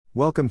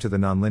Welcome to the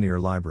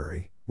Nonlinear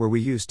Library, where we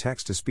use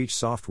text-to-speech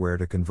software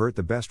to convert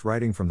the best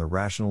writing from the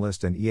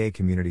rationalist and EA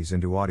communities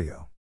into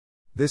audio.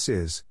 This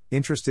is,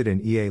 interested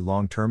in EA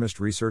long-termist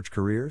research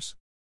careers?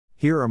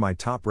 Here are my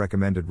top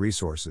recommended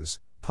resources,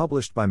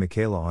 published by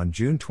MichaelA on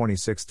June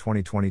 26,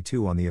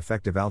 2022 on the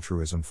Effective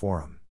Altruism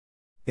Forum.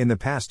 In the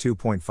past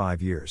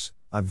 2.5 years,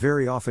 I've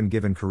very often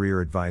given career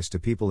advice to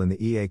people in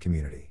the EA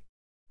community.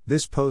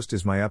 This post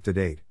is my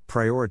up-to-date,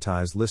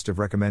 prioritized list of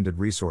recommended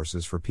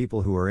resources for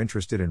people who are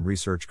interested in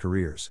research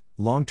careers,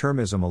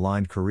 long-termism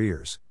aligned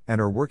careers, and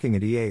are working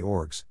at EA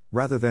orgs,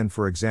 rather than,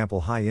 for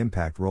example,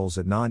 high-impact roles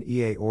at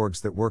non-EA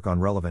orgs that work on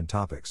relevant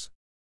topics.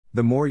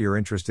 The more you're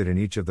interested in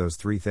each of those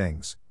three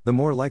things, the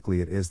more likely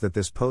it is that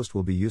this post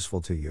will be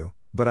useful to you,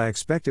 but I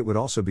expect it would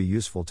also be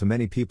useful to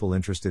many people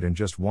interested in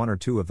just one or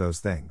two of those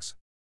things.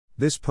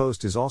 This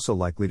post is also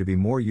likely to be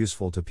more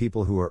useful to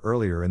people who are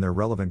earlier in their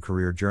relevant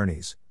career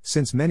journeys,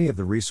 since many of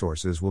the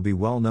resources will be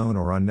well known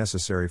or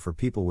unnecessary for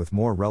people with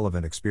more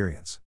relevant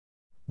experience.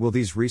 Will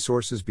these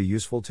resources be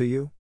useful to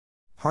you?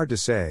 Hard to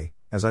say,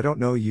 as I don't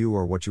know you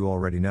or what you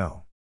already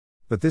know.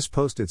 But this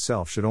post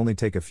itself should only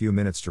take a few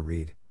minutes to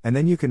read, and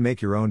then you can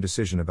make your own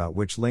decision about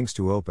which links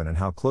to open and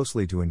how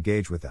closely to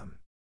engage with them.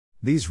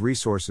 These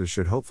resources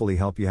should hopefully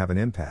help you have an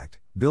impact,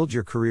 build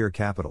your career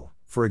capital,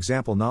 for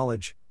example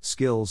knowledge,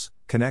 skills,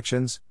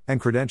 connections, and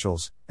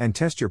credentials, and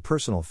test your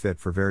personal fit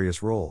for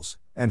various roles,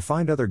 and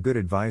find other good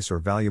advice or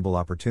valuable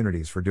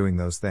opportunities for doing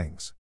those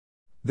things.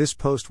 This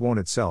post won't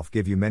itself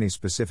give you many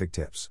specific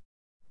tips.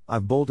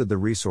 I've bolded the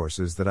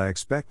resources that I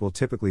expect will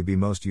typically be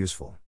most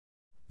useful.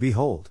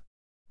 Behold.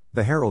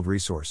 The Herald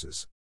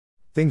resources.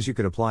 Things you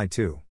could apply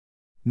to.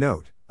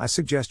 Note, I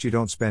suggest you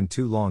don't spend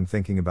too long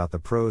thinking about the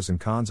pros and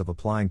cons of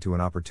applying to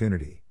an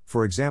opportunity,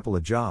 for example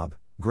a job,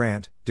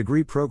 grant,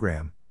 degree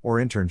program, or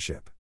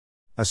internship.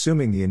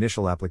 Assuming the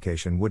initial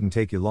application wouldn't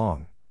take you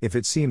long, if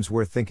it seems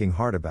worth thinking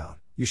hard about,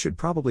 you should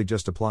probably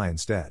just apply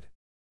instead.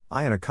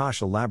 I and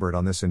Akash elaborate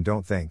on this in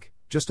Don't Think,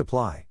 Just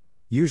Apply.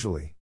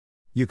 Usually.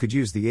 You could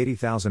use the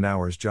 80,000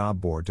 Hours job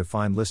board to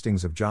find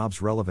listings of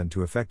jobs relevant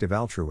to effective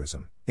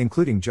altruism,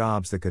 including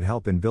jobs that could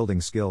help in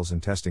building skills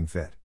and testing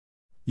fit.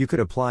 You could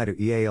apply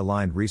to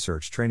EA-aligned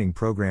research training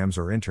programs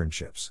or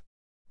internships.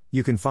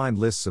 You can find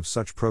lists of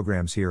such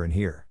programs here and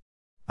here.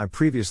 I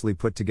previously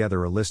put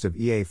together a list of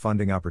EA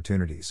funding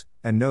opportunities,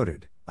 and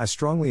noted, I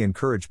strongly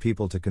encourage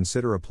people to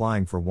consider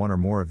applying for one or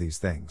more of these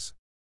things.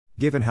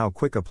 Given how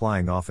quick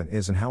applying often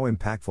is and how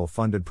impactful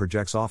funded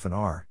projects often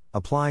are,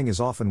 applying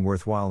is often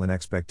worthwhile in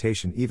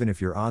expectation even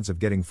if your odds of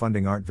getting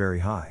funding aren't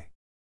very high.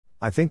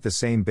 I think the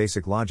same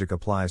basic logic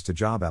applies to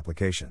job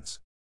applications.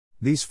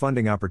 These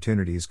funding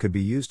opportunities could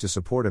be used to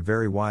support a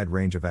very wide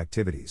range of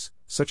activities,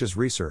 such as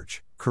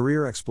research,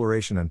 career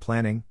exploration and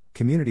planning,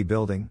 community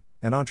building,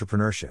 and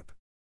entrepreneurship.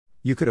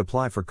 You could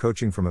apply for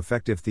coaching from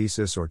Effective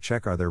Thesis or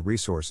check Are There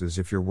resources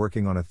if you're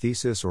working on a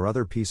thesis or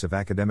other piece of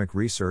academic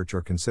research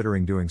or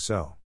considering doing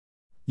so.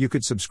 You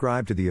could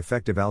subscribe to the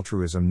Effective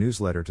Altruism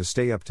newsletter to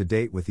stay up to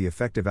date with the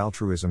Effective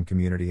Altruism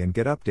community and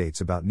get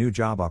updates about new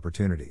job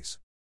opportunities.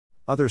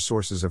 Other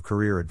sources of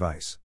career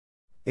advice.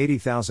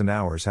 80,000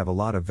 Hours have a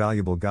lot of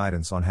valuable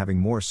guidance on having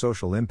more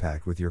social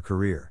impact with your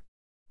career.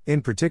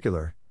 In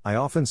particular, I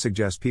often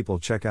suggest people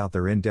check out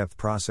their in-depth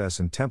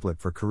process and template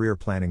for career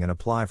planning and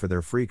apply for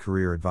their free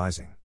career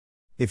advising.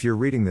 If you're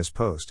reading this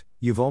post,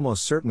 you've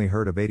almost certainly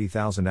heard of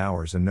 80,000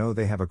 Hours and know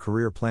they have a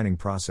career planning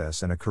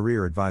process and a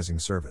career advising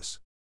service.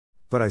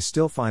 But I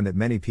still find that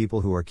many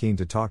people who are keen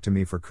to talk to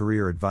me for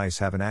career advice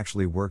haven't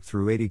actually worked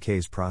through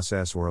 80K's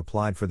process or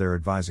applied for their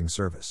advising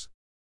service.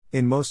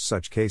 In most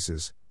such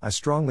cases, I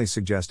strongly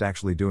suggest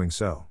actually doing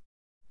so.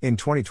 In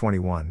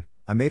 2021,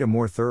 I made a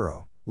more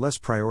thorough, less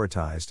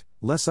prioritized,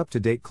 less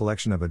up-to-date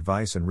collection of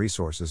advice and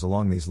resources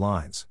along these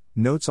lines,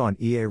 notes on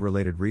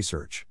EA-related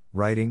research,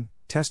 writing,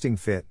 testing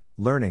fit,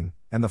 learning,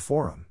 and the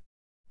forum.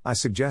 I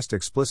suggest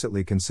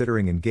explicitly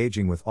considering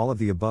engaging with all of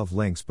the above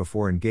links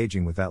before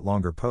engaging with that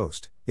longer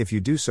post, if you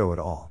do so at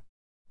all.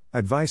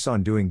 Advice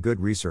on doing good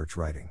research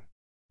writing.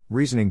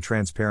 Reasoning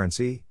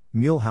Transparency,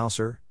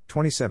 Muehlhauser,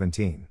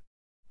 2017.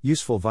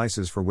 Useful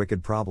Vices for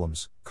Wicked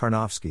Problems,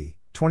 Karnofsky,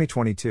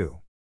 2022.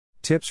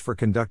 Tips for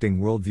Conducting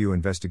Worldview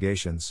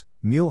Investigations,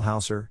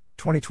 Muehlhauser,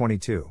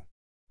 2022.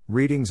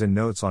 Readings and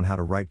Notes on How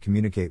to Write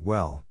Communicate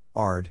Well,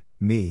 Ard,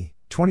 Me,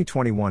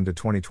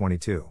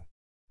 2021-2022.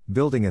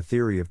 Building a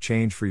Theory of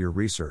Change for Your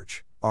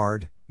Research,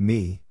 Ard,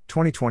 Me,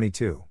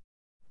 2022.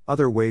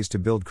 Other Ways to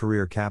Build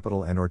Career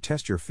Capital and/or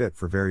Test Your Fit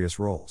for Various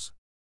Roles.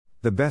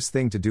 The best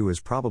thing to do is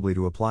probably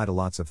to apply to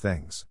lots of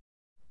things.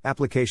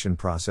 Application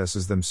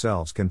processes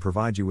themselves can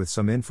provide you with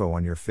some info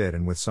on your fit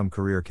and with some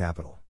career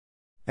capital.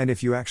 And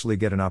if you actually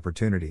get an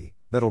opportunity,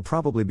 that'll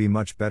probably be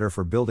much better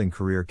for building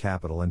career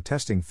capital and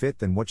testing fit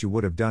than what you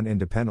would have done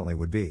independently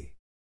would be.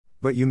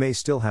 But you may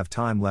still have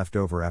time left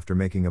over after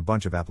making a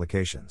bunch of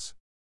applications.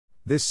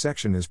 This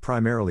section is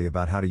primarily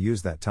about how to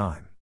use that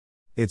time.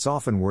 It's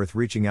often worth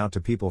reaching out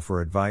to people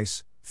for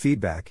advice,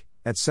 feedback,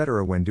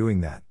 etc. When doing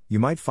that, you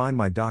might find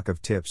my doc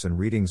of tips and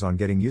readings on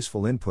getting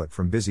useful input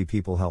from busy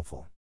people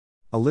helpful.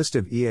 A list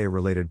of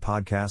EA-related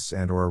podcasts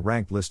and/or a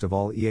ranked list of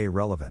all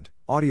EA-relevant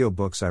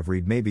audiobooks I've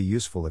read may be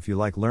useful if you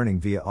like learning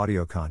via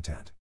audio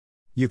content.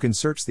 You can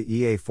search the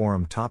EA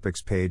Forum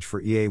Topics page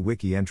for EA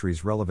Wiki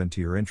entries relevant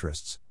to your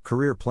interests,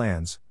 career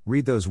plans,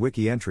 read those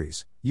wiki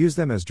entries, use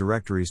them as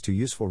directories to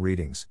useful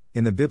readings,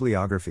 in the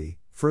bibliography,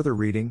 further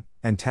reading,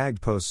 and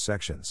tagged posts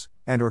sections,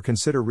 and/or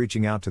consider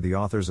reaching out to the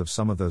authors of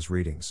some of those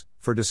readings,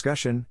 for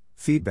discussion,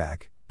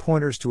 feedback,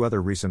 pointers to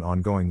other recent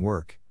ongoing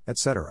work,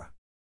 etc.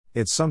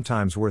 It's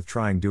sometimes worth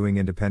trying doing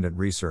independent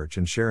research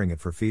and sharing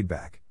it for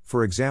feedback,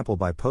 for example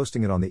by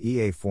posting it on the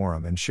EA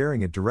forum and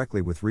sharing it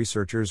directly with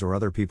researchers or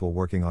other people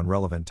working on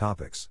relevant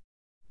topics.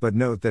 But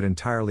note that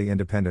entirely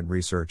independent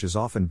research is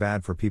often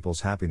bad for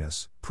people's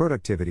happiness,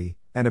 productivity,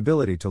 and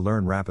ability to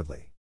learn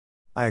rapidly.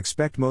 I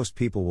expect most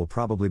people will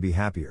probably be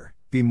happier,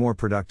 be more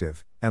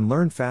productive, and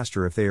learn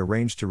faster if they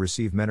arrange to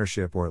receive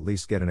mentorship or at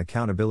least get an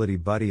accountability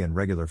buddy and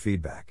regular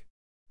feedback.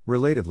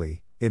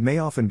 Relatedly, it may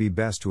often be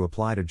best to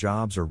apply to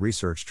jobs or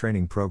research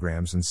training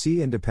programs and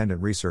see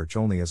independent research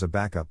only as a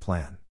backup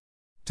plan.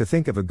 To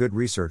think of a good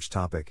research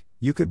topic,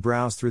 you could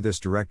browse through this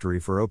directory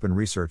for open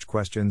research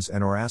questions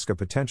and/or ask a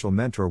potential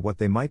mentor what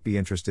they might be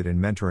interested in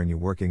mentoring you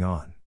working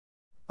on.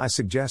 I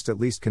suggest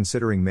at least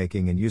considering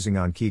making and using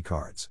on-key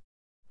cards.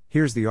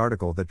 Here's the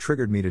article that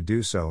triggered me to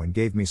do so and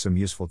gave me some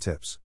useful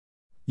tips.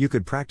 You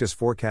could practice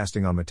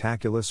forecasting on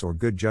Metaculus or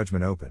Good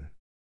Judgment Open.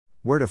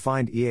 Where to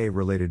find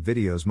EA-related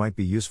videos might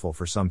be useful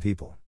for some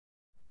people.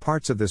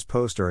 Parts of this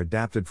post are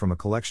adapted from a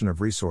collection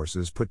of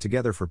resources put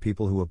together for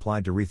people who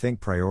applied to rethink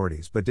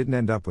priorities but didn't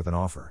end up with an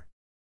offer.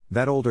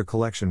 That older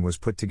collection was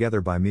put together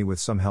by me with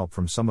some help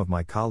from some of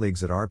my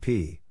colleagues at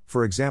RP,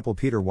 for example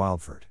Peter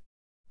Wildford.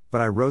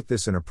 But I wrote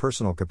this in a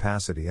personal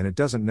capacity and it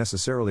doesn't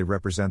necessarily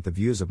represent the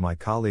views of my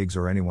colleagues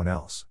or anyone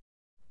else.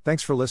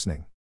 Thanks for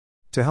listening.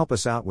 To help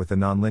us out with the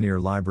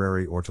Nonlinear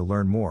Library or to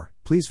learn more,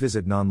 please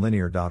visit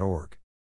nonlinear.org.